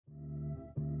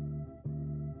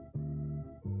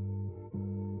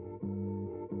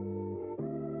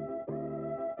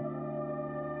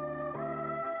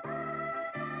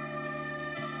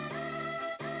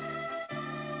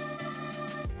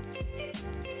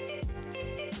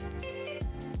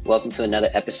Welcome to another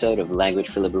episode of Language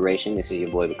for Liberation. This is your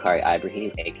boy Bakari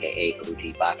Ibrahim, aka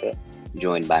OG Baka,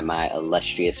 joined by my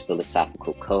illustrious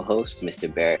philosophical co-host,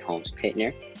 Mr. Barrett Holmes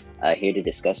Pittner, here to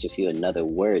discuss with you another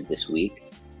word this week.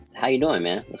 How you doing,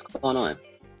 man? What's going on?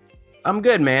 I'm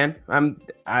good, man. I'm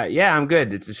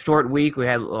good. It's a short week. We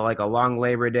had like a long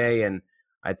Labor Day, and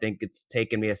I think it's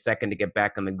taken me a second to get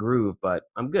back in the groove, but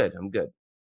I'm good. I'm good.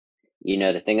 You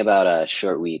know, the thing about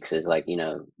short weeks is like,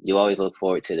 you always look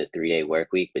forward to the 3-day work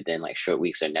week, but then like short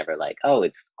weeks are never like, oh,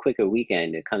 it's quicker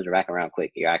weekend. It comes back around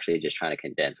quick. You're actually just trying to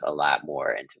condense a lot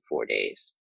more into 4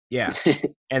 days. Yeah.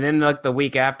 And then like the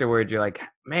week afterwards, you're like,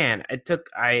 man,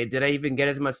 did I even get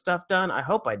as much stuff done? I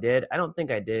hope I did. I don't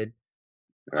think I did.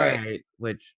 All Right.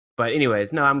 right. But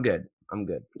anyways, no, I'm good. I'm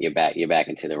good. You're back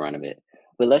into the run of it.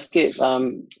 But let's get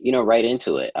right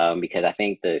into it, because I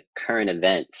think the current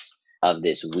events of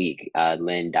this week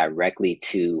lend directly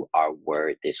to our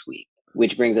word this week,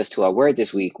 which brings us to our word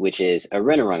this week, which is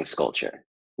Erinnerung sculpture,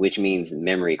 which means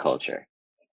memory culture.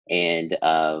 And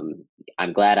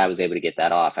I'm glad I was able to get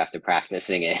that off after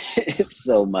practicing it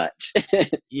so much.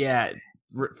 Yeah,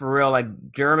 for real, like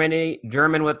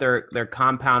German with their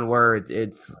compound words,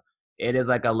 it is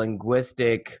like a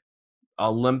linguistic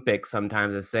Olympic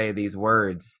sometimes to say these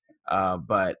words.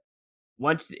 But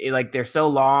like they're so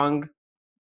long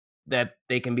that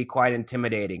they can be quite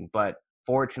intimidating. But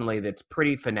fortunately, that's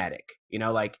pretty phonetic.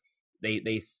 Like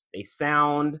they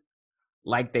sound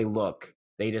like they look.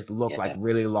 They just look like Yeah.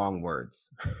 really long words.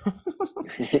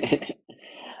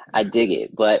 I dig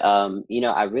it. But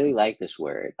I really like this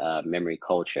word, memory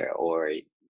culture, or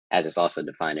as it's also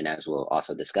defined and as we'll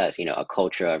also discuss, a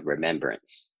culture of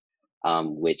remembrance.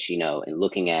 Which, in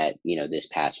looking at, this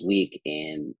past week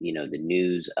and, the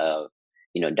news of,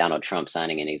 Donald Trump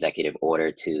signing an executive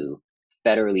order to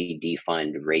federally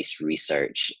defund race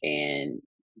research and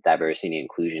diversity and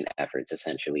inclusion efforts,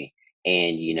 essentially,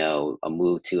 and, a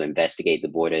move to investigate the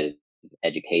Board of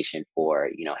Education for,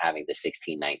 having the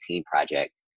 1619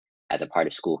 project as a part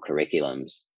of school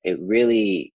curriculums. It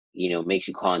really, makes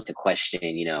you call into question,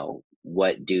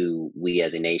 what do we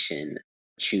as a nation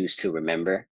choose to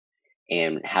remember,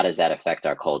 and how does that affect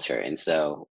our culture? And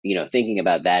so, thinking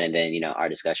about that, and then, our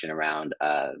discussion around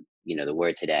the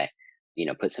word today,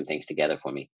 put some things together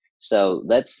for me. So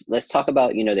let's talk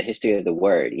about, the history of the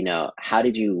word. How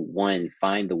did you, one,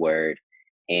 find the word,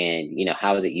 and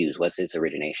how is it used? What's its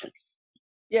origination?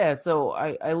 Yeah, so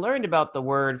I learned about the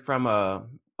word from a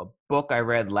book I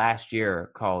read last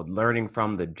year called Learning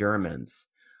from the Germans.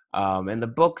 And the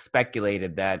book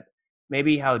speculated that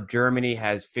maybe how Germany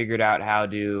has figured out how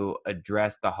to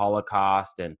address the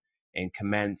Holocaust and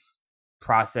commence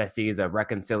processes of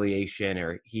reconciliation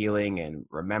or healing and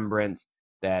remembrance,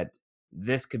 that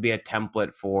this could be a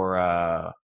template for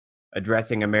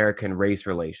addressing American race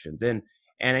relations. And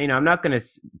I'm not going to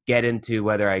get into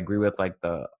whether I agree with like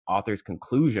the author's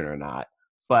conclusion or not,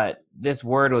 but this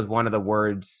word was one of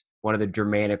the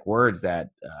Germanic words that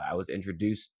I was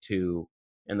introduced to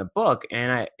in the book,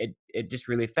 and it just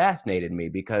really fascinated me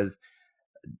because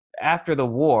after the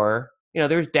war,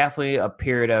 there's definitely a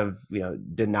period of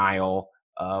denial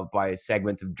by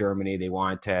segments of Germany. They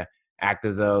wanted to act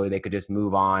as though they could just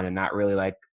move on and not really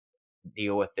like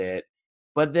deal with it.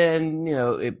 But then,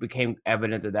 it became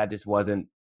evident that that just wasn't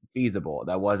feasible.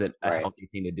 That wasn't a Right. healthy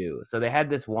thing to do. So they had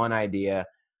this one idea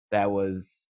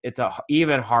it's a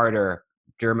even harder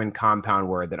German compound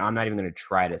word that I'm not even going to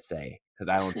try to say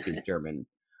because I don't speak German.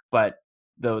 But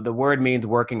the word means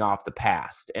working off the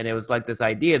past. And it was like this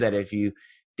idea that if you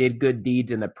did good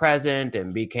deeds in the present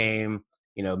and became,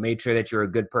 made sure that you're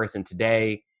a good person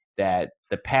today, that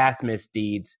the past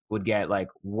misdeeds would get like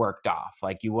worked off.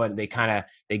 Like you wouldn't,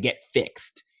 they get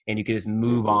fixed and you could just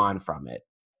move Hmm. on from it.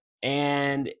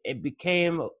 And it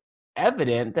became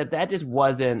evident that that just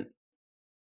wasn't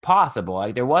possible.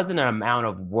 Like there wasn't an amount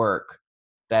of work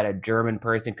that a German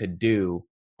person could do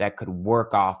that could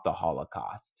work off the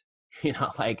Holocaust.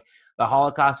 Like the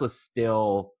Holocaust was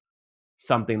still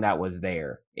something that was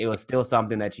there. It was still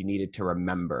something that you needed to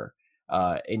remember.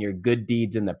 And your good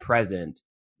deeds in the present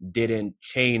didn't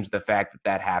change the fact that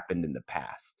that happened in the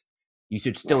past. You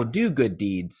should still Right. do good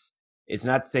deeds. It's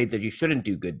not to say that you shouldn't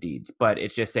do good deeds, but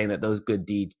it's just saying that those good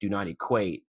deeds do not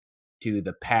equate to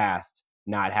the past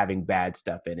not having bad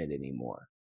stuff in it anymore.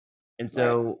 And Right.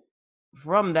 so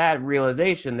from that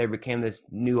realization, there became this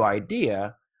new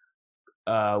idea,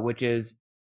 which is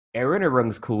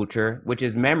Erinnerungskultur, which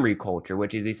is memory culture,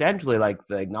 which is essentially like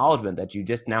the acknowledgement that you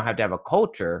just now have to have a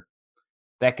culture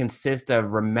that consists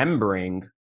of remembering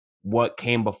what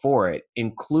came before it,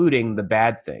 including the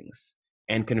bad things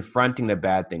and confronting the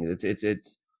bad things.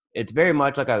 It's it's very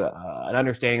much like an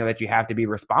understanding that you have to be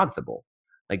responsible.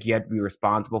 Like you have to be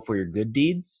responsible for your good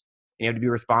deeds, and you have to be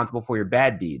responsible for your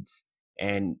bad deeds.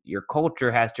 And your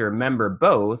culture has to remember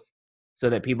both so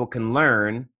that people can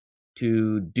learn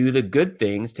to do the good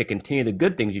things, to continue the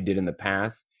good things you did in the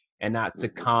past, and not Hmm.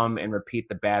 succumb and repeat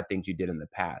the bad things you did in the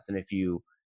past. And if you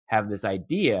have this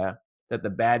idea that the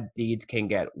bad deeds can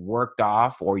get worked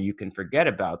off or you can forget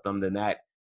about them, then that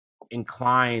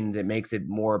inclines, it makes it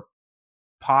more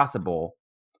possible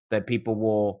that people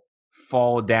will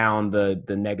fall down the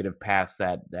negative paths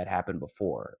that happened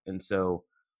before. And so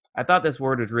I thought this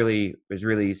word was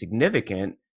really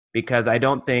significant because I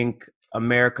don't think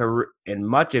America in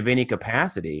much of any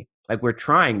capacity, like we're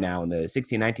trying now, and the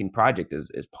 1619 project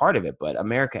is part of it, but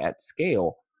America at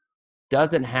scale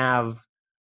doesn't have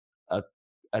a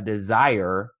a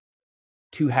desire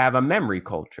to have a memory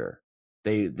culture.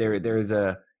 There's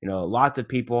a, lots of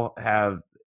people have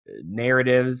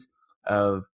narratives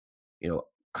of,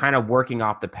 kind of working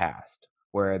off the past,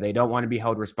 where they don't want to be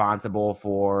held responsible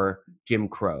for Jim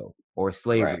Crow or Right.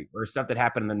 slavery or stuff that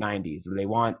happened in the 90s. They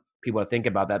want people to think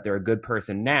about that they're a good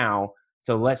person now.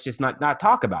 So let's just not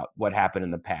talk about what happened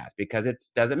in the past because it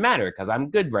doesn't matter because I'm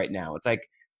good right now. It's like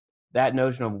that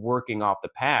notion of working off the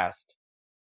past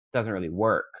doesn't really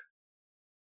work.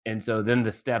 And so then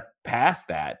the step past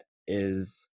that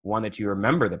is one that you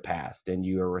remember the past and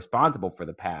you are responsible for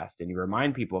the past and you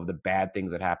remind people of the bad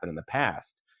things that happened in the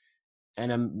past.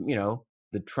 And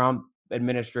the Trump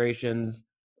administration's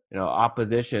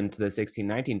opposition to the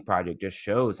 1619 project just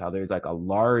shows how there's like a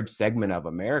large segment of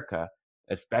America,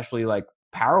 especially like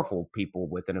powerful people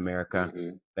within America,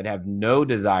 Hmm. that have no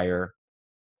desire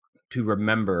to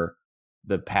remember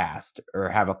the past or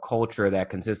have a culture that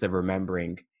consists of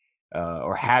remembering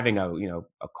or having a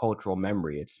cultural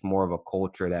memory. It's more of a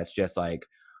culture that's just like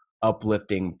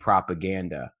uplifting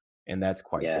propaganda, and that's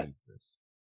quite Yeah. dangerous.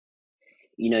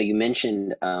 You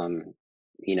mentioned,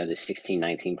 the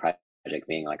 1619 project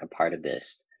being like a part of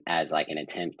this as like an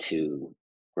attempt to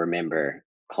remember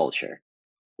culture.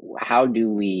 How do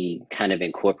we kind of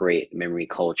incorporate memory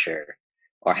culture,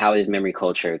 or how is memory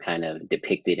culture kind of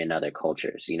depicted in other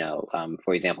cultures?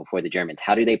 For example, for the Germans,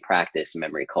 how do they practice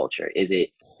memory culture? Does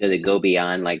it go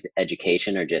beyond like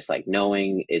education or just like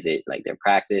knowing? Is it like their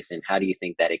practice? And how do you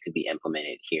think that it could be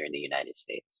implemented here in the United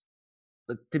States?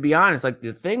 But to be honest, like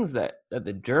the things that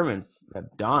the Germans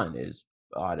have done is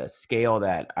on a scale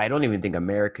that I don't even think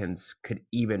Americans could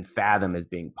even fathom as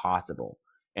being possible.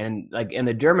 And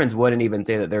the Germans wouldn't even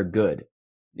say that they're good.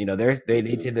 They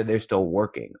Hmm. say that they're still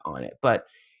working on it. But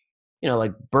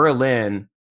like Berlin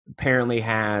apparently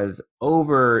has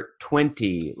over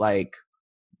 20 like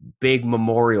big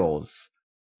memorials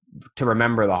to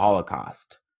remember the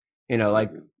Holocaust.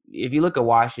 Like Hmm. if you look at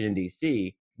Washington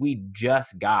D.C., we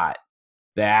just got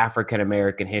the African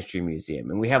American History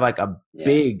Museum, and we have like a Yeah.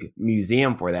 big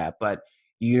museum for that. But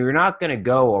you're not going to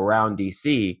go around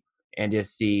DC and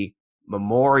just see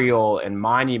memorial and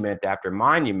monument after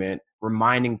monument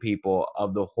reminding people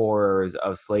of the horrors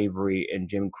of slavery and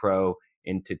Jim Crow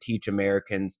and to teach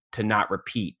Americans to not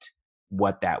repeat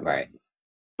what that was. Right.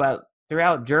 But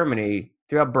throughout Germany,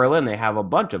 throughout Berlin, they have a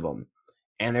bunch of them.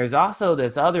 And there's also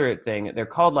this other thing. They're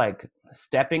called like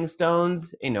stepping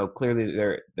stones. Clearly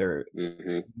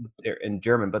Hmm. they're in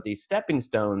German, but these stepping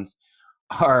stones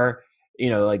are,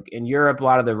 like in Europe, a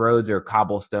lot of the roads are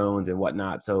cobblestones and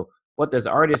whatnot. So what this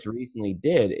artist recently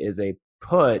did is they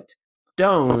put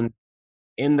stones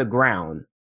in the ground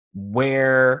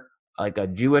where like a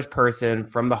Jewish person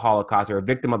from the Holocaust or a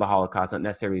victim of the Holocaust, not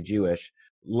necessarily Jewish,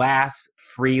 last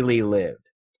freely lived.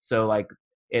 So like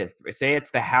if say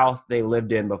it's the house they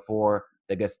lived in before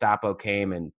the Gestapo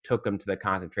came and took them to the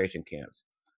concentration camps.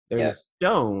 There's a Yeah.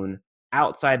 stone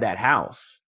outside that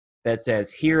house that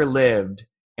says here lived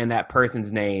and that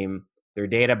person's name, their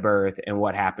date of birth, and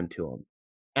what happened to them.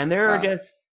 And there are Wow.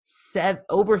 just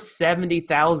over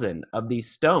 70,000 of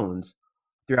these stones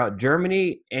throughout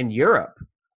Germany and Europe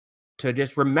to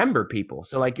just remember people.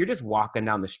 So like you're just walking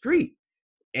down the street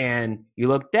and you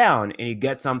look down and you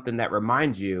get something that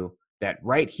reminds you that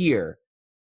right here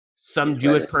some Is where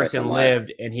Jewish this person person was.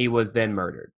 lived and he was then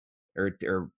murdered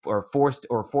or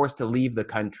forced to leave the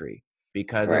country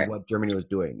because of Right. what Germany was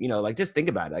doing. Like just think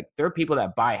about it. Like there are people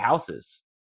that buy houses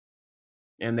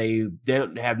and they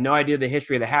don't have no idea the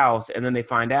history of the house and then they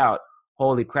find out,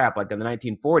 holy crap, like in the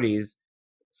 1940s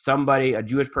a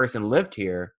Jewish person lived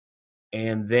here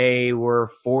and they were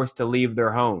forced to leave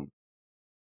their home.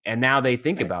 And now they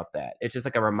think Right. about that. It's just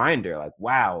like a reminder, like,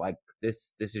 wow, like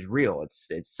this is real. It's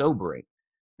sobering.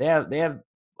 They have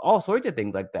all sorts of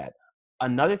things like that.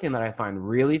 Another thing that I find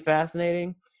really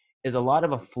fascinating is a lot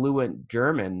of affluent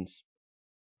Germans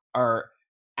are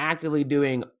actively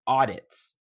doing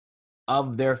audits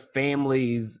of their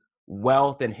family's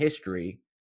wealth and history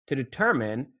to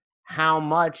determine how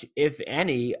much, if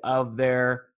any, of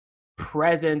their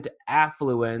present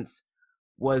affluence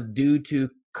was due to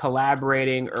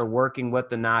collaborating or working with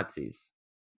the Nazis.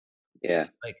 Yeah.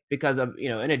 Like, because of,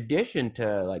 in addition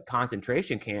to like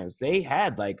concentration camps, they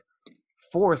had like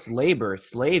forced labor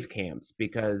slave camps,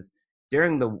 because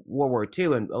during the World War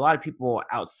II, and a lot of people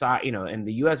outside, in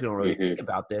the US, we don't really Hmm. think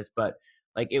about this, but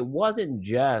like it wasn't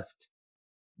just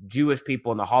Jewish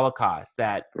people in the Holocaust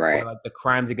that were Right. like the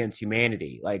crimes against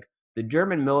humanity. Like the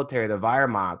German military, the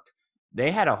Wehrmacht,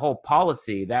 they had a whole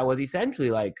policy that was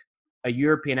essentially like a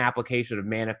European application of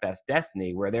manifest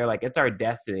destiny, where they're like, it's our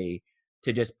destiny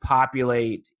to just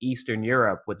populate Eastern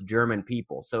Europe with German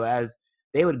people. So as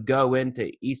they would go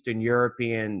into Eastern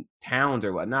European towns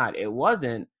or whatnot, it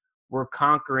wasn't, we're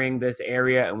conquering this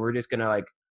area and we're just gonna like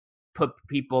put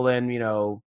people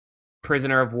in,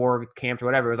 prisoner of war camps or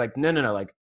whatever. It was like, no, no, no,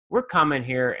 like we're coming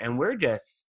here and we're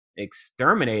just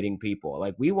exterminating people.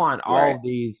 Like we want all Right. of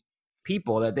these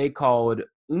people that they called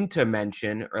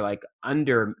Untermenschen, or like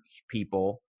under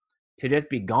people, to just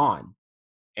be gone,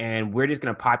 and we're just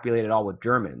going to populate it all with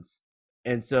Germans.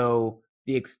 And so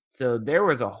so there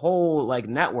was a whole like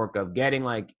network of getting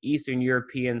like Eastern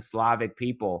European Slavic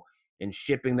people and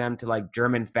shipping them to like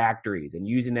German factories and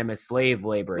using them as slave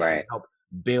labor to Right. help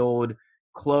build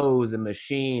clothes and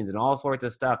machines and all sorts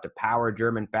of stuff to power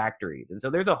German factories. And so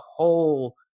there's a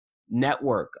whole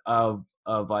network of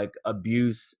like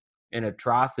abuse and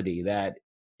atrocity that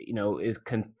is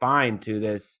confined to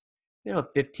this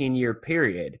 15-year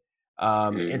period.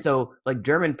 And Hmm. so like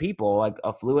German people, like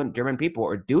affluent German people,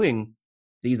 are doing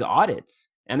these audits,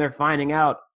 and they're finding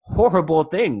out horrible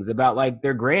things about like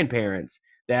their grandparents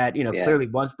that Yeah. clearly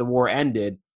once the war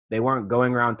ended, they weren't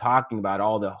going around talking about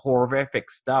all the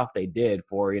horrific stuff they did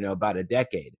for about a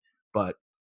decade, but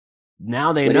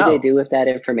now they What do they know. do with that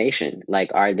information?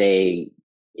 Like,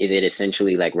 is it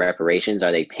essentially like reparations?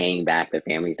 Are they paying back the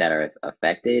families that are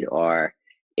affected, or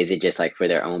is it just like for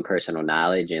their own personal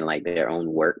knowledge and like their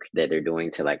own work that they're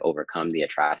doing to like overcome the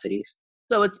atrocities?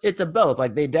 So it's a both.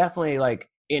 Like they definitely like,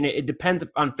 and it depends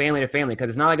on family to family, because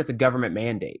it's not like it's a government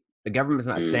mandate. The government's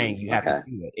not saying you have to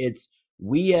Okay. do it. It's,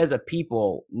 we as a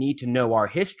people need to know our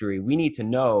history. We need to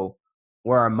know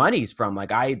where our money's from.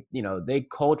 Like they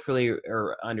culturally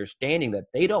are understanding that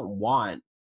they don't want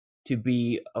to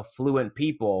be affluent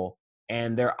people,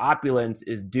 and their opulence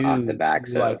is Off the due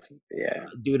backs to like, of, yeah.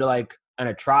 an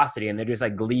atrocity, and they're just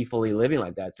like gleefully living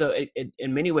like that. So it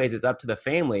in many ways it's up to the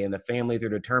family, and the families are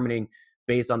determining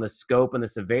based on the scope and the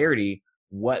severity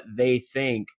what they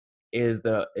think is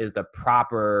the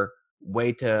proper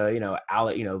way to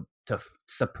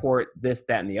support this,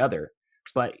 that, and the other.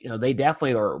 But they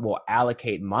definitely will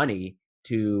allocate money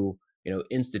to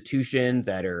institutions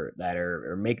that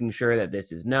are making sure that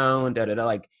this is known, da da da.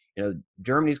 Like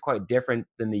Germany's quite different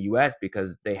than the US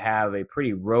because they have a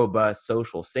pretty robust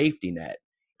social safety net.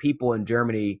 People in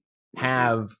Germany Hmm.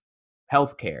 have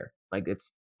healthcare. Like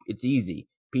it's easy.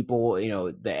 People,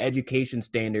 the education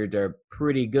standards are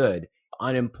pretty good.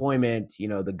 Unemployment,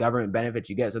 the government benefits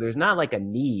you get. So there's not like a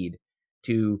need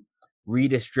to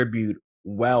redistribute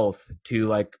wealth to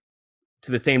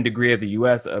the same degree of the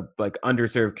US of like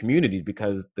underserved communities,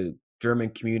 because the German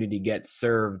community gets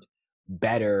served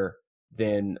better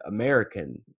than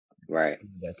American. Right.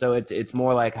 So it's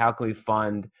more like, how can we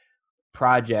fund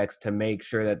projects to make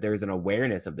sure that there's an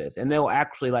awareness of this, and they'll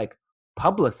actually like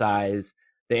publicize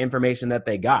the information that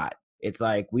they got. It's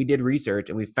like, we did research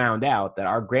and we found out that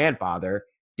our grandfather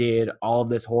did all of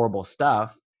this horrible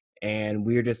stuff, and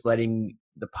we're just letting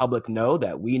the public know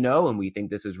that we know and we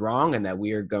think this is wrong, and that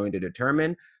we are going to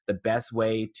determine the best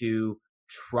way to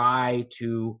try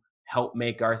to help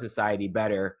make our society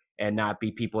better and not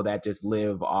be people that just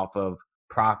live off of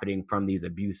profiting from these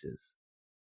abuses.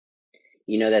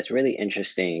 That's really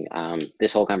interesting.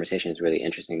 This whole conversation is really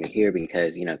interesting to hear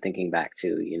because, thinking back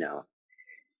to,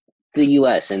 the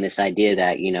US and this idea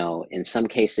that, in some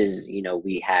cases,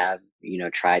 we have,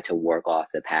 tried to work off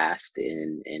the past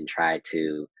and try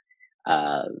to,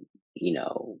 uh, you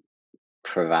know,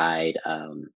 provide,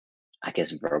 I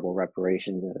guess, verbal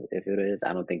reparations, if it is.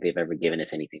 I don't think they've ever given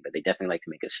us anything, but they definitely like to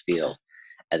make us feel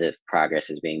as if progress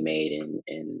is being made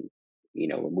and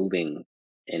we're moving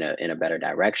in a better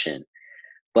direction.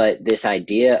 But this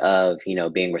idea of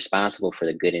being responsible for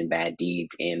the good and bad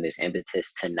deeds and this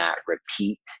impetus to not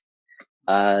repeat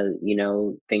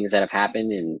things that have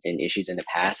happened and issues in the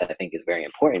past, I think is very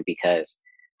important because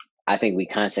I think we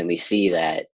constantly see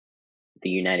that the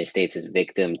United States is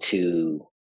victim to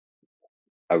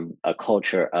a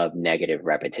culture of negative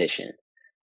repetition,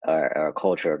 or a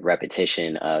culture of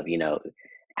repetition of,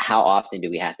 how often do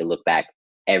we have to look back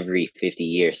every 50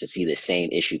 years to see the same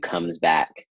issue comes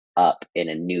back up in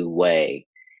a new way,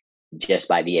 just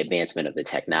by the advancement of the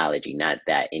technology, not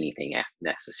that anything has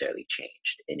necessarily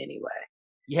changed in any way.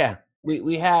 Yeah,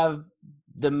 we have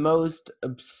the most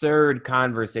absurd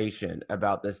conversation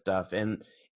about this stuff, and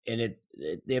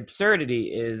the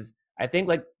absurdity is, I think,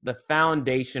 like the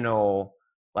foundational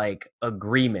like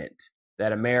agreement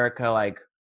that America like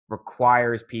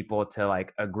requires people to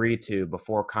like agree to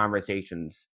before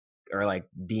conversations are like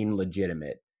deemed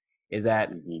legitimate is that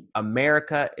Hmm.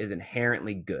 America is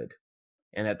inherently good,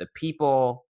 and that the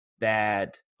people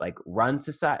that like run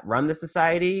the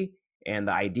society and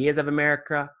the ideas of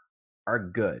America are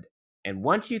good. And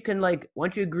once you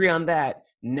agree on that,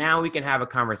 now we can have a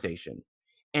conversation.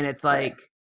 And it's Right. like,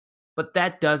 but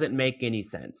that doesn't make any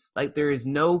sense. Like there is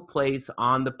no place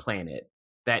on the planet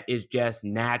that is just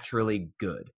naturally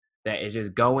good, that is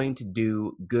just going to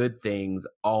do good things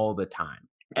all the time.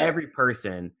 Right. Every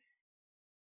person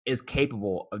is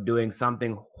capable of doing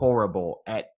something horrible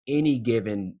at any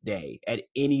given day, at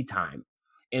any time.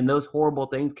 And those horrible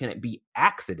things can be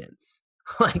accidents.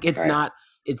 Like Right.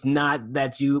 it's not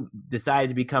that you decided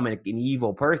to become an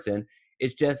evil person.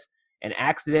 It's just an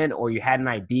accident, or you had an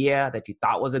idea that you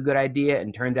thought was a good idea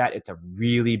and turns out it's a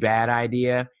really bad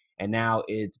idea, and now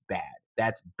it's bad.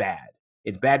 That's bad.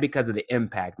 It's bad because of the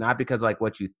impact, not because of like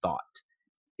what you thought.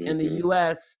 And the Hmm.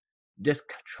 US just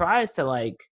tries to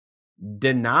like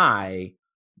deny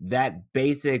that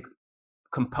basic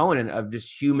component of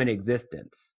just human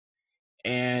existence.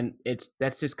 And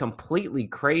that's just completely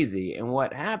crazy. And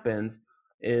what happens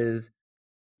is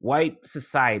white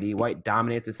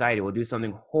dominated society will do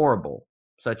something horrible,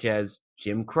 such as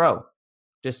Jim Crow.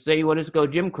 Just say you want to go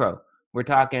Jim Crow. We're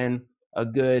talking a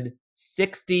good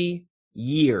 60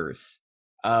 years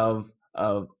of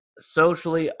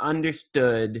socially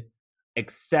understood,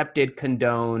 accepted,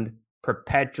 condoned,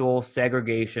 perpetual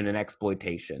segregation and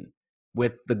exploitation,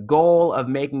 with the goal of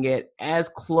making it as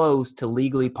close to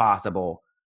legally possible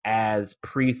as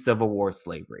pre-Civil War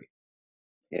slavery.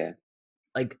 Yeah.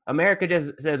 Like America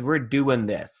just says we're doing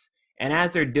this, and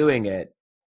as they're doing it,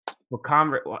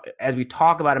 as we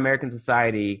talk about American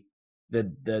society, the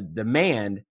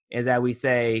demand is that we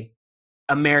say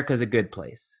America's a good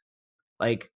place.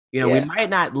 Like, we Yeah. might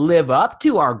not live up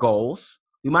to our goals,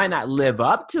 we might not live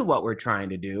up to what we're trying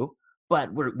to do,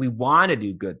 but we want to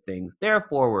do good things.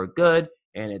 Therefore, we're good,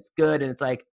 and it's good, and it's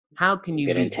like, how can you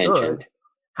Good be good? intentioned.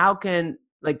 How can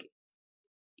like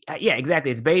yeah,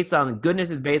 exactly. It's based on goodness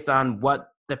is based on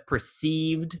what the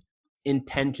perceived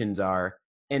intentions are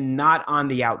and not on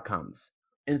the outcomes.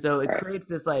 And so it Right. creates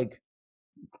this like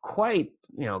quite,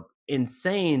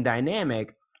 insane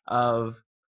dynamic of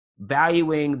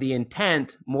valuing the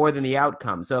intent more than the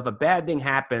outcome. So if a bad thing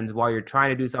happens while you're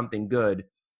trying to do something good,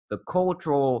 the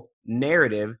cultural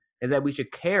narrative is that we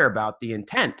should care about the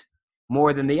intent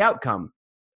more than the outcome.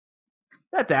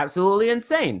 That's absolutely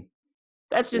insane.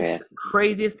 That's just Yeah. the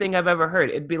craziest thing I've ever heard.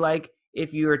 It'd be like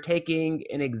if you were taking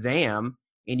an exam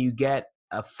and you get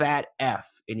a fat F,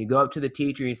 and you go up to the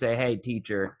teacher and you say, "Hey,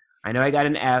 teacher, I know I got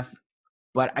an F,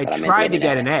 but I But I meant to tried get to an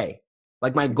get A. an A.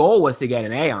 Like my goal was to get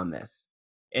an A on this.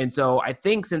 And so I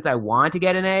think since I want to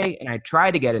get an A and I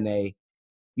tried to get an A,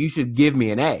 you should give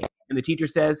me an A." And the teacher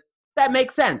says, "That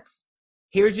makes sense.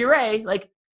 Here's your A." Like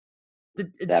That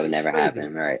it's would never crazy.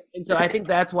 happen. Right. And so I think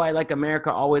that's why like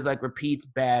America always like repeats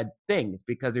bad things,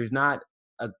 because there's not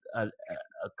a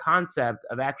concept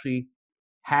of actually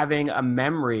having a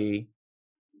memory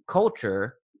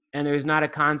culture, and there's not a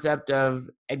concept of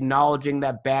acknowledging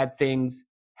that bad things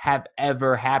have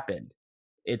ever happened.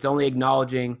 It's only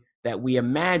acknowledging that we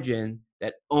imagine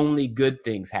that only good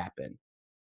things happen.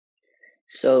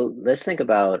 So let's think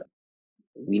about,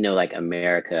 we know like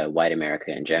America, white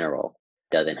America in general,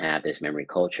 doesn't have this memory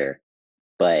culture,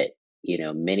 but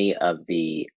many of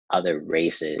the other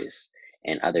races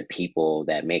and other people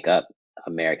that make up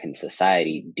American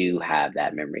society do have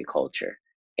that memory culture.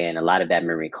 And a lot of that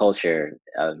memory culture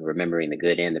of remembering the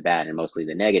good and the bad and mostly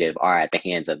the negative are at the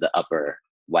hands of the upper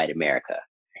white America,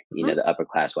 Mhm. the upper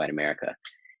class white America.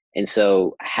 And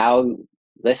so how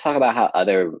let's talk about how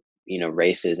other,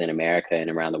 races in America and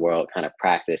around the world kind of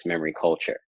practice memory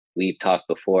culture. We've talked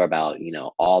before about,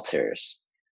 altars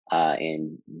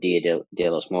in de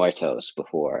los Muertos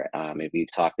before. And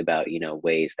we've talked about,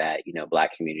 ways that,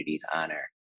 Black communities honor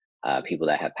people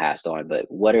that have passed on. But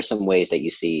what are some ways that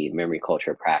you see memory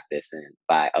culture practiced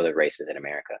by other races in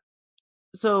America?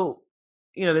 So,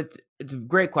 it's a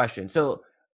great question. So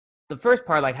the first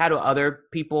part, like how do other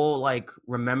people like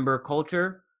remember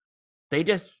culture? They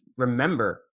just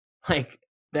remember. Like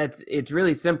it's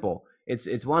really simple.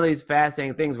 It's one of these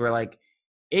fascinating things where like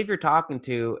if you're talking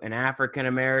to an African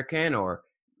American or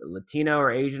Latino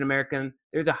or Asian American,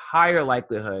 there's a higher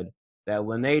likelihood that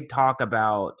when they talk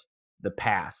about the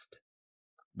past,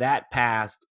 that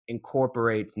past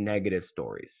incorporates negative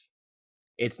stories.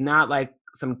 It's not like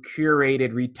some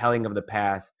curated retelling of the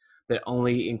past that it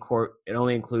only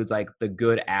includes like the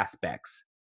good aspects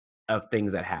of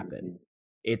things that happen. Mhm.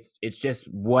 It's just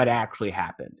what actually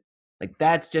happened. Like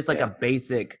that's just like Yeah. a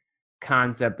basic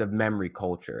concept of memory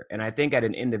culture. And I think at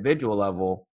an individual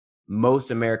level,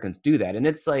 most Americans do that. And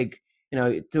it's like,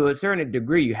 to a certain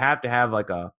degree, you have to have like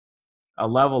a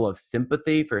level of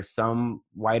sympathy for some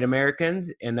white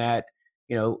Americans in that,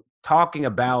 talking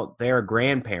about their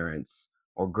grandparents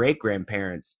or great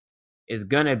grandparents is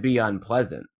going to be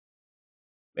unpleasant.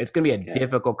 It's going to be a Okay.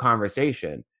 difficult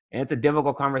conversation. And it's a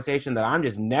difficult conversation that I'm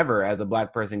just never, as a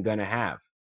Black person, going to have.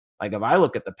 Like, if I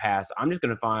look at the past, I'm just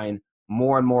going to find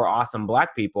more and more awesome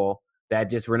Black people that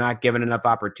just were not given enough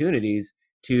opportunities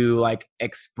to like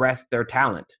express their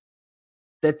talent.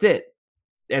 That's it.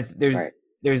 It's Right.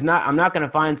 there's not I'm not going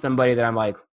to find somebody that I'm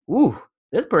like, ooh,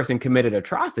 this person committed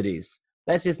atrocities.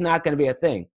 That's just not going to be a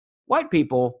thing. White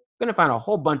people going to find a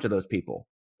whole bunch of those people.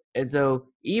 And so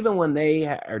even when they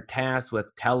are tasked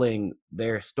with telling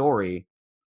their story,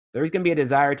 there's going to be a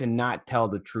desire to not tell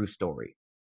the true story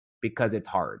because it's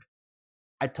hard.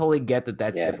 I totally get that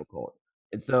that's Yeah. difficult.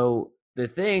 And so the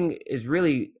thing is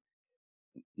really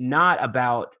not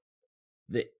about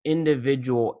the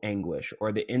individual anguish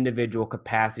or the individual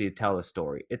capacity to tell a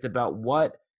story. It's about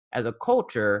what, as a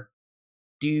culture,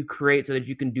 do you create so that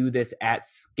you can do this at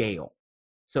scale?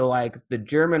 So, like the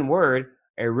German word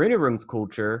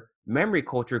Erinnerungskultur, memory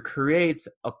culture, creates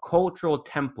a cultural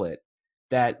template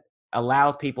that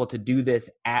allows people to do this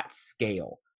at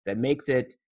scale, that makes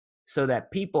it so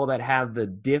that people that have the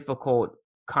difficult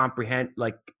comprehend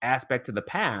like aspect of the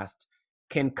past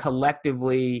can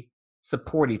collectively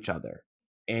support each other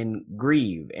and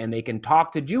grieve, and they can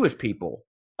talk to Jewish people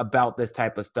about this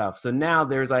type of stuff. So now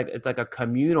there's like it's like a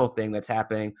communal thing that's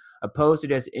happening opposed to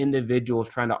just individuals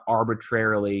trying to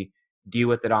arbitrarily deal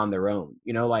with it on their own.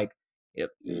 Like you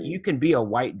Mm. can be a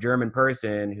white German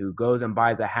person who goes and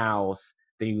buys a house,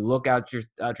 then you look out your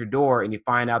door and you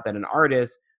find out that an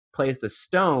artist placed a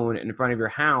stone in front of your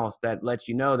house that lets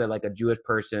you know that like a Jewish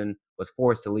person was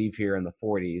forced to leave here in the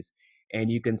 40s. And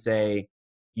you can say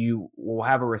you will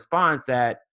have a response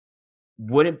that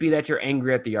wouldn't be that you're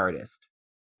angry at the artist.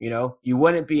 You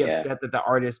wouldn't be Yeah. upset that the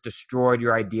artist destroyed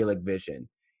your idyllic vision.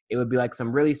 It would be like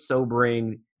some really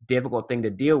sobering, difficult thing to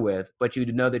deal with, but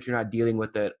you'd know that you're not dealing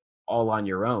with it all on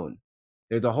your own.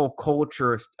 There's a whole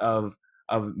culture of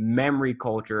memory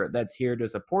culture that's here to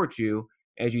support you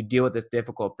as you deal with this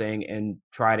difficult thing and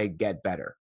try to get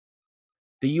better.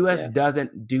 The US Yeah.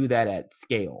 doesn't do that at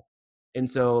scale. And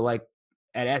so like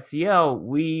at SCL,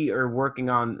 we are working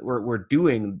on we're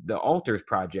doing the Altars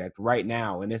project right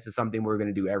now, and this is something we're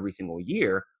going to do every single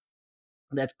year.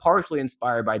 That's partially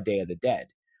inspired by Day of the Dead,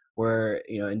 where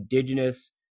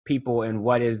indigenous people in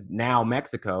what is now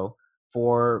Mexico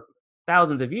for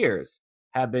thousands of years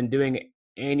have been doing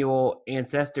annual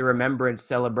ancestor remembrance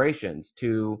celebrations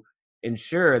to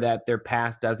ensure that their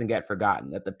past doesn't get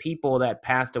forgotten, that the people that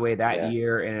passed away that Yeah.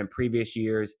 year and in previous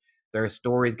years, their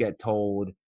stories get told,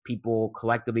 people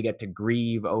collectively get to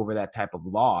grieve over that type of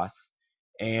loss.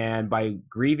 And by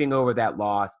grieving over that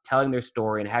loss, telling their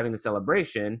story and having the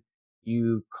celebration,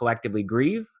 you collectively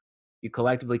grieve, you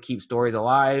collectively keep stories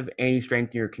alive, and you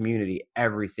strengthen your community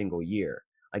every single year.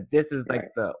 Like this is like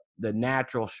Right. the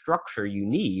natural structure you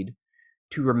need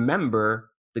to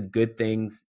remember the good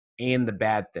things and the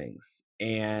bad things.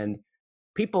 And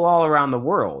people all around the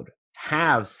world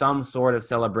have some sort of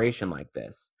celebration like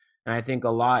this. And I think a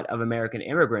lot of American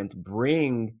immigrants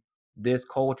bring this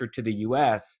culture to the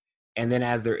US. And then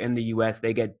as they're in the US,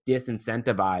 they get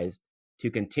disincentivized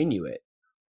to continue it,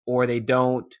 or they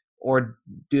don't, or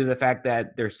due to the fact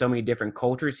that there's so many different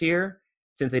cultures here,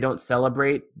 since they don't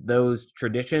celebrate those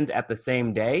traditions at the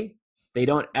same day, they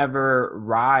don't ever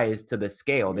rise to the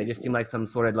scale. They just seem Mhm. like some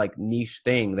sort of like niche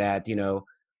thing that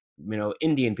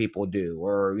Indian people do,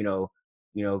 or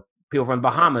people from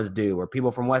Right. Bahamas do, or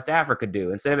people from West Africa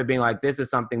do, instead of it being like this is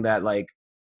something that like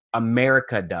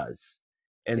America does.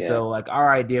 And Yeah. so like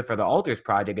our idea for the Altars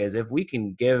project is if we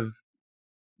can give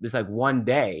this like one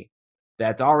day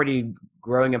that's already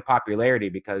growing in popularity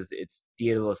because it's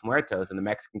Dia de los Muertos and the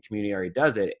Mexican community already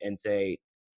does it, and say,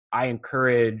 I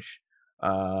encourage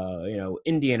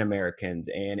Indian Americans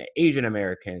and Asian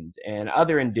Americans and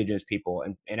other indigenous people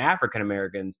and African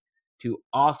Americans to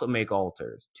also make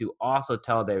altars, to also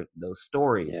tell those Yeah.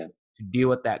 stories, to deal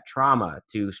with that trauma,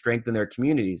 to strengthen their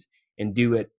communities and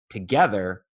do it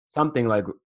together. Something like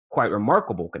quite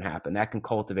remarkable can happen. That can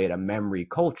cultivate a memory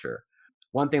culture.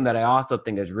 One thing that I also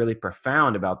think is really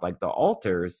profound about like the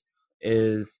altars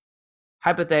is,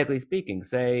 hypothetically speaking,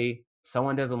 say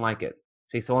someone doesn't like it,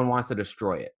 say someone wants to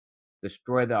destroy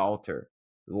the altar,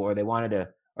 or they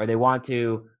want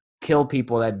to kill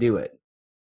people that do it.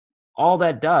 All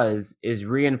that does is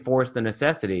reinforce the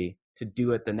necessity to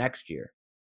do it the next year.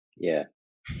 Yeah.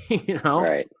 you know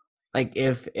Right. like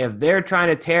if they're trying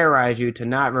to terrorize you to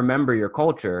not remember your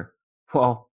culture,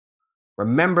 well,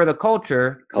 remember the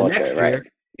culture the Culture. next Right. year,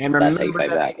 and That's how you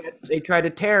remember fight that back. they tried to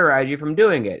terrorize you from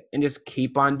doing it, and just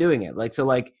keep on doing it. Like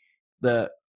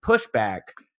the pushback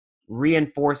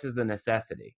reinforces the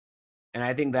necessity, and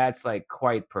I think that's like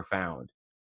quite profound.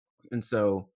 And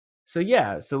so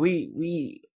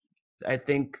we I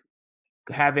think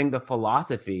having the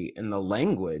philosophy and the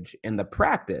language and the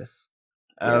practice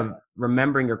Yeah. of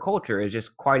remembering your culture is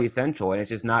just quite essential. And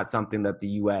it's just not something that the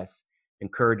US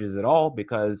encourages at all,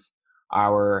 because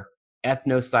our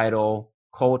ethnocidal,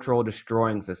 cultural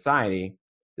destroying society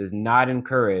does not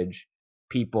encourage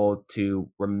people to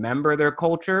remember their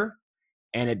culture.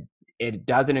 And it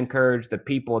doesn't encourage the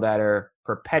people that are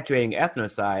perpetuating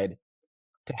ethnocide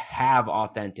to have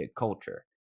authentic culture.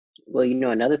 Well,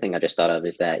 another thing I just thought of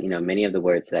is that, many of the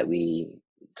words that we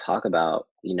talk about,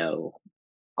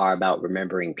 are about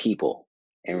remembering people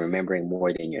and remembering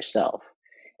more than yourself,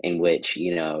 in which,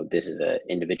 this is a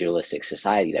individualistic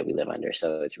society that we live under.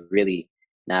 So it's really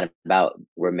not about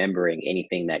remembering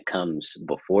anything that comes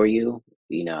before you.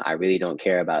 I really don't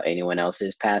care about anyone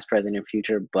else's past, present, and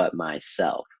future but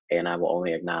myself. And I will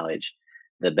only acknowledge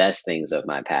the best things of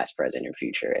my past, present, and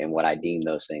future and what I deem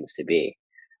those things to be.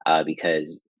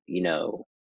 Because,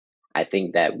 I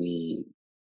think that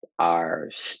our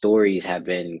stories have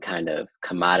been kind of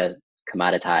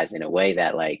commoditized in a way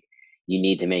that, like, you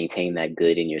need to maintain that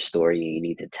good in your story, and you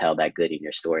need to tell that good in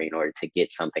your story in order to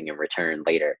get something in return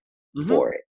later Mm-hmm.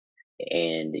 for it.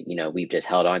 And we've just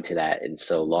held on to that and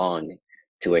so long,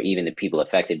 to where even the people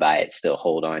affected by it still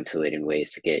hold on to it in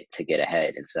ways to get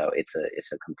ahead. And so it's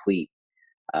a complete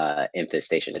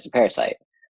infestation. It's a parasite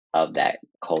of that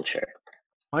culture.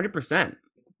 100%.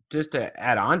 Just to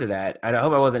add on to that, I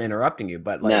hope I wasn't interrupting you,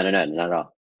 but No, like, no, no, not at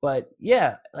all.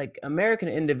 yeah, like American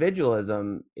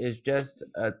individualism is just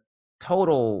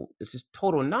it's just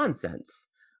total nonsense.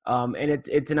 And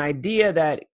it's an idea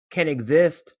that can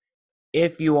exist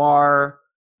if you are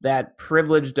that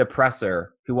privileged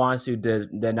oppressor who wants to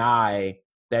deny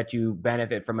that you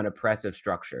benefit from an oppressive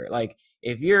structure. Like,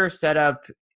 if you're set up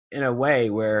in a way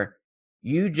where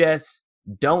you just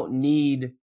don't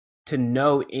need to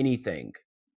know anything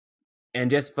and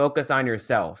just focus on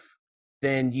yourself,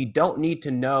 then you don't need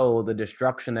to know the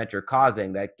destruction that you're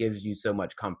causing that gives you so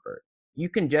much comfort. You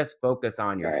can just focus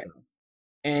on Right. yourself.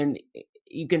 And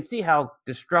you can see how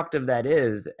destructive that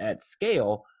is at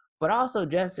scale, but also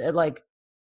just at like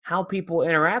how people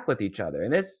interact with each other.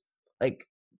 And like,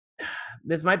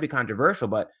 this might be controversial,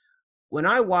 but when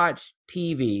I watch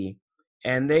TV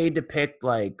and they depict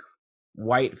like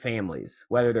white families,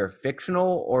 whether they're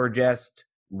fictional or just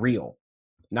real,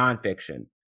 nonfiction,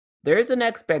 there's an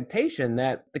expectation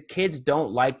that the kids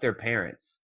don't like their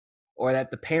parents, or that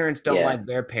the parents don't Yeah. like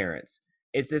their parents.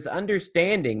 It's this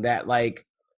understanding that like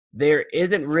there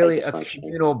isn't Slight really a dysfunction.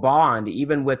 communal bond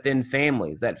even within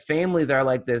families, that families are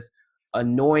like this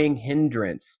annoying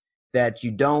hindrance, that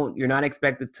you're not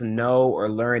expected to know or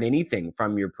learn anything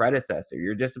from your predecessor.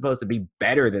 You're just supposed to be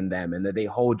better than them, and that they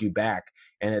hold you back,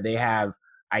 and that they have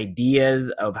ideas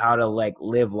of how to like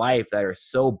live life that are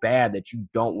so bad that you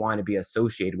don't want to be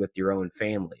associated with your own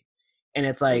family. And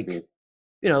it's like,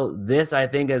 Hmm. this I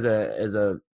think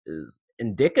is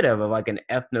indicative of like an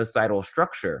ethnocidal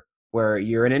structure, where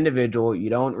you're an individual, you're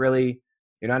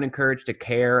not encouraged to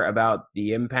care about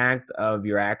the impact of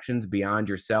your actions beyond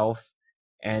yourself.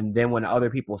 And then when other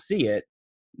people see it,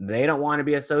 they don't want to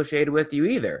be associated with you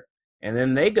either. And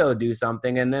then they go do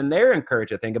something, and then they're encouraged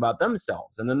to think about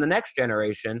themselves and then the next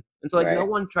generation. And so like no Right.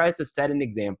 one tries to set an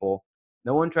example.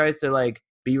 No one tries to like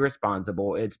be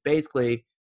responsible. It's basically,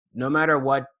 no matter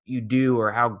what you do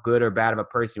or how good or bad of a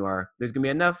person you are, there's going to be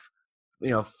enough,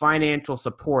 financial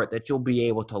support that you'll be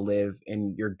able to live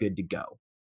and you're good to go.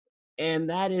 And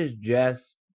that is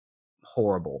just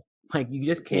horrible. Like, you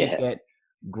just can't Yeah. get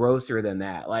grosser than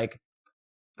that. Like,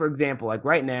 for example, like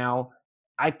right now,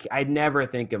 I never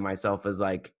think of myself as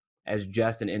like as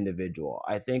just an individual.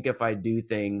 I think if I do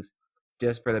things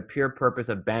just for the pure purpose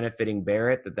of benefiting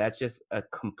Barrett, that's just a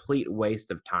complete waste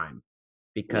of time,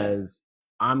 Yeah. because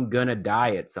I'm gonna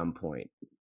die at some point.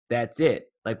 That's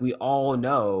it. Like, we all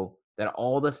know that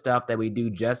all the stuff that we do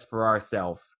just for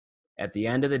ourselves at the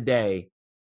end of the day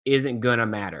isn't gonna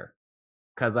matter,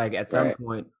 because like at some Right.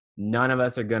 point none of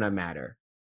us are gonna matter.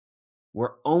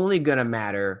 We're only gonna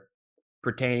matter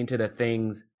pertaining to the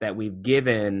things that we've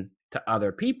given to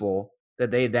other people that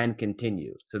they then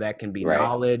continue. So that can be Right.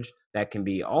 knowledge, that can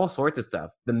be all sorts of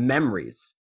stuff, the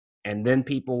memories. And then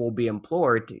people will be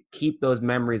implored to keep those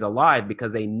memories alive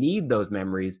because they need those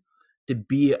memories to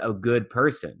be a good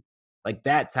person. Like,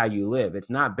 that's how you live. It's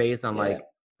not based on Yeah. like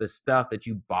the stuff that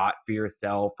you bought for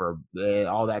yourself or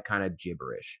all that kind of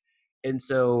gibberish. And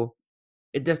so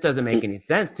it just doesn't make any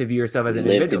sense to view yourself as You an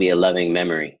live to individual. be a loving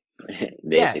memory, Yeah, that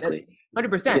basically.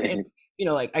 100%. And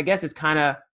like, I guess it's kind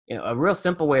of, a real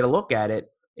simple way to look at it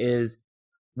is,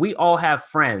 we all have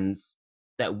friends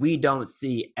that we don't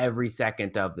see every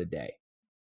second of the day.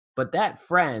 But that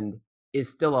friend is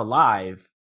still alive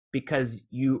because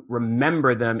you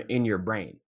remember them in your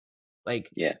brain. Like,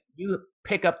 Yeah. you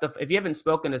pick up if you haven't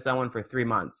spoken to someone for 3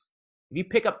 months, if you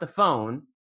pick up the phone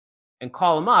and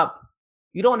call them up,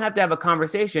 you don't have to have a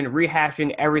conversation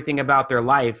rehashing everything about their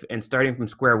life and starting from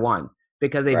square one,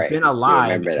 because they've Right. been You alive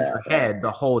remember in that. your head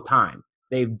the whole time.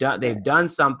 Right. They've done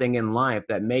something in life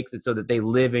that makes it so that they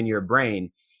live in your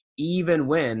brain even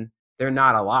when they're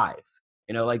not alive.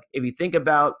 Like, if you think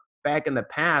about back in the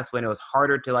past when it was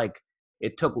harder to like,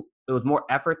 it was more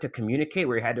effort to communicate,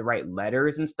 where you had to write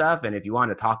letters and stuff, and if you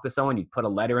wanted to talk to someone, you'd put a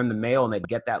letter in the mail and they'd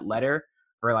get that letter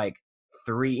for like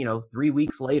 3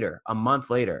 weeks later, a month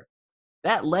later.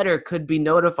 That letter could be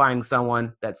notifying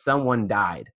someone that someone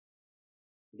died.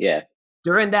 Yeah.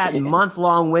 During that You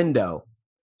month-long window,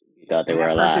 thought they when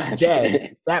were that person's alive.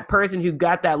 dead, that person who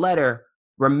got that letter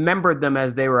remembered them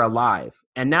as they were alive.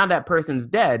 And now that person's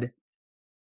dead,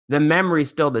 the memory's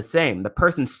still the same. The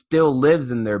person still lives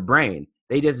in their brain.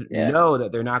 They just Yeah. know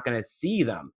that they're not going to see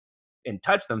them and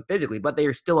touch them physically, but they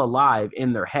are still alive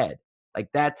in their head.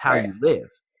 Like, that's how Right. you live.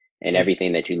 And It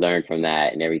everything that you learn from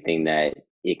that and everything that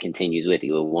it continues with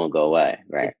you, it won't go away.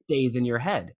 it Right. stays in your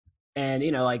head. And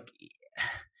like,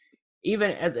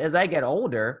 even as I get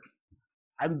older,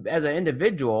 I'm as an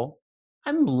individual,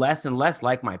 I'm less and less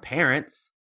like my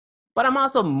parents, but I'm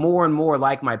also more and more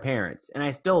like my parents, and I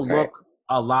still Right. look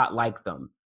a lot like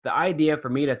them. The idea for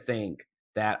me to think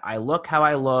that I look how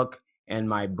I look and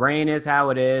my brain is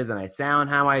how it is and I sound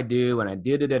how I do and I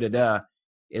do da da da da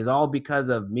is all because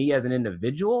of me as an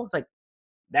individual. It's like,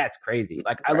 that's crazy.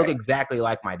 Like, I look Right. exactly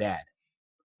like my dad.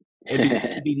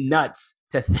 It'd be nuts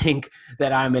to think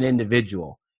that I'm an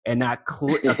individual and not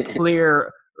a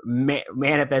clear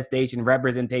manifestation,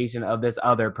 representation of this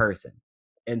other person.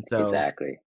 And so,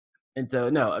 Exactly.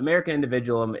 no, American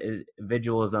individualism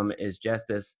is just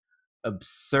this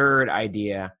absurd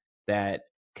idea that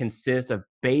consists of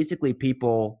basically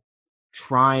people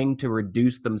trying to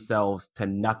reduce themselves to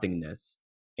nothingness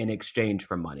in exchange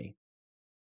for money.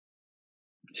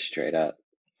 Straight up.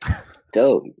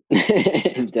 Dope.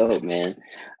 Dope, man.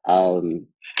 Um,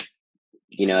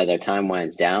 as our time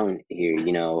winds down here,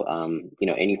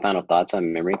 any final thoughts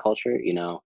on memory culture,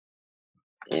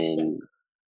 and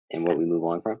what we move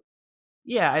on from?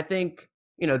 Yeah, I think,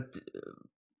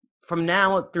 from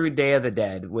now through Day of the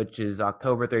Dead, which is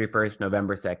October 31st,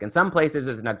 November 2nd. Some places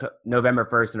it's November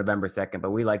 1st and November 2nd,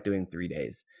 but we like doing 3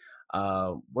 days.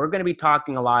 We're going to be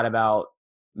talking a lot about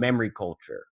memory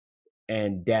culture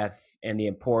and death and the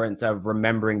importance of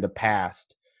remembering the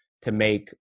past to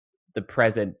make the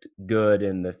present good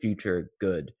and the future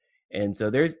good. And so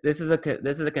this is a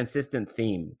consistent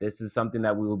theme. This is something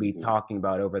that we will be Mhm. talking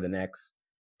about over the next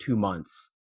 2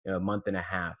 months, a month and a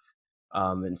half.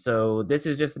 And so this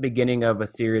is just the beginning of a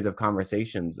series of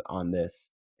conversations on this.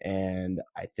 And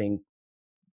I think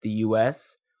the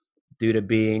US, due to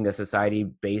being a society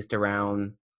based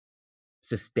around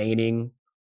sustaining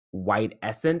white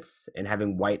essence and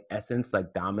having white essence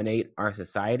like dominate our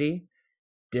society,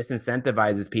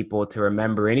 disincentivizes people to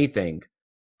remember anything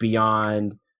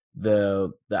beyond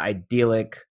the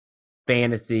idyllic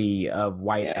fantasy of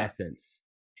white Yeah. essence.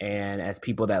 And as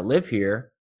people that live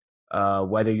here,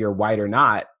 whether you're white or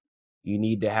not, you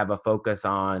need to have a focus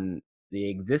on the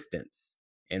existence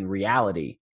and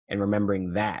reality and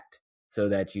remembering that, so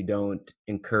that you don't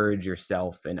encourage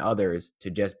yourself and others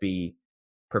to just be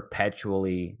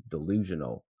perpetually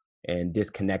delusional and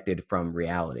disconnected from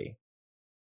reality.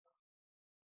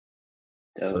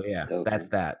 So Dope. yeah, Dope, that's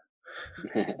that.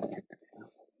 man.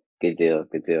 Good deal.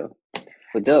 Good deal.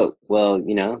 Well, dope. Well,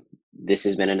 this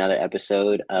has been another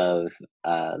episode of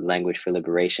Language for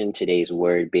Liberation. Today's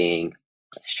word being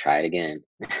Let's try it again.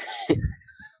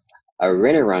 A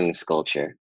Rinnerung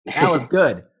sculpture. That was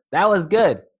good. That was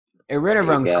good. There you go.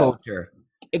 Erinnerungskultur.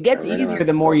 It A gets easier Rinnerung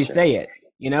the more you sculpture. say it,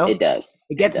 you know? It does.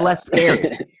 It It gets less does.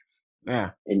 scary.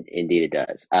 Yeah. Indeed, it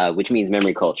does. Which means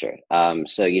memory culture.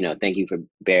 So thank you for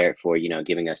Barrett for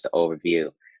giving us the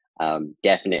overview.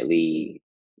 Definitely,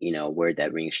 a word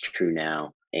that rings true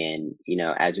now. And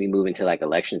as we move into like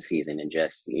election season and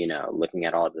just looking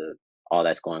at all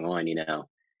that's going on,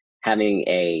 having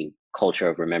a culture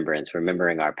of remembrance,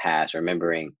 remembering our past,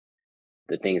 remembering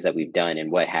the things that we've done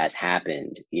and what has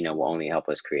happened, will only help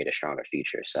us create a stronger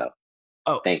future. So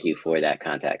Oh, thank you for that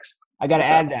context. I got to What's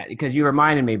up? add that because you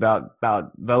reminded me about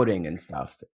voting and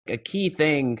stuff. A key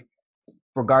thing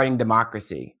regarding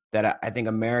democracy that I think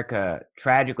America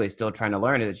tragically is still trying to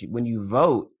learn is that when you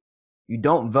vote, you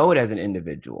don't vote as an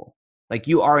individual. Like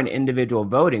you are an individual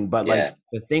voting, but like Yeah.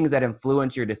 the things that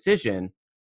influence your decision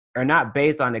are not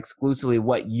based on exclusively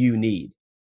what you need.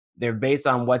 They're based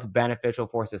on what's beneficial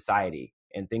for society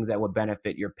and things that would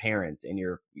benefit your parents and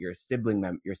your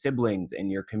siblings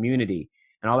and your community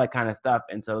and all that kind of stuff.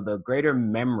 And so the greater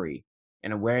memory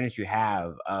and awareness you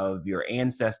have of your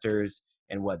ancestors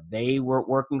and what they were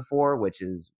working for, which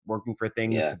is working for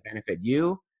things Yeah. to benefit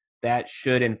you, that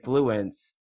should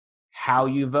influence how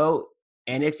you vote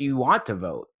and if you want to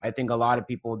vote. I think a lot of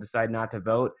people decide not to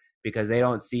vote because they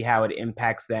don't see how it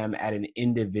impacts them at an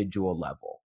individual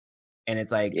level. And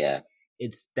it's like Yeah.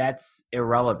 that's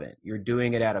irrelevant. You're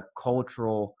doing it at a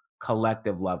cultural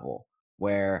collective level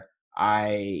where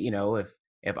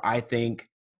if I think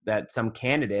that some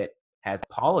candidate has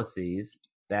policies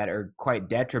that are quite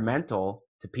detrimental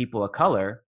to people of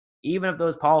color, even if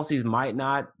those policies might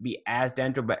not be as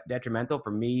detrimental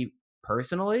for me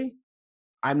personally,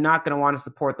 I'm not going to want to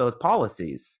support those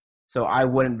policies. So I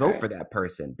wouldn't vote Right. for that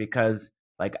person because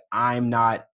like I'm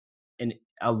not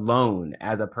alone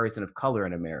as a person of color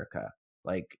in America.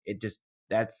 Like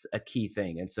that's a key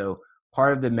thing. And so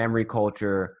part of the memory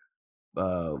culture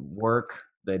work,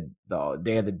 the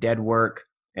Day of the Dead work,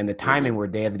 and the timing where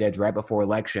Day of the Dead's right before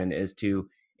election is to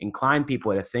incline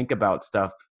people to think about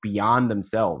stuff beyond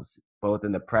themselves, both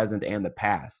in the present and the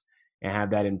past, and have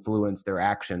that influence their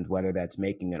actions, whether that's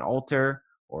making an altar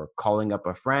or calling up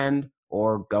a friend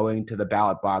or going to the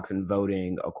ballot box and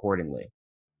voting accordingly.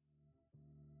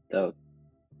 So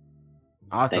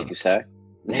Awesome. thank you, sir.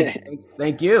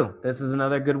 Thank you. This is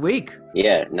another good week.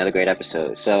 Yeah, another great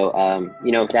episode. So,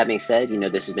 with that being said,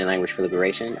 this has been Language for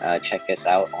Liberation. Check us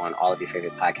out on all of your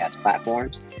favorite podcast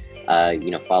platforms.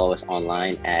 Follow us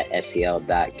online at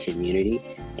scl.community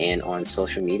and on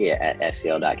social media at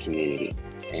scl.community.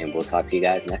 And we'll talk to you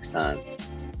guys next time.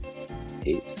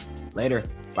 Peace. Later.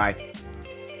 Bye.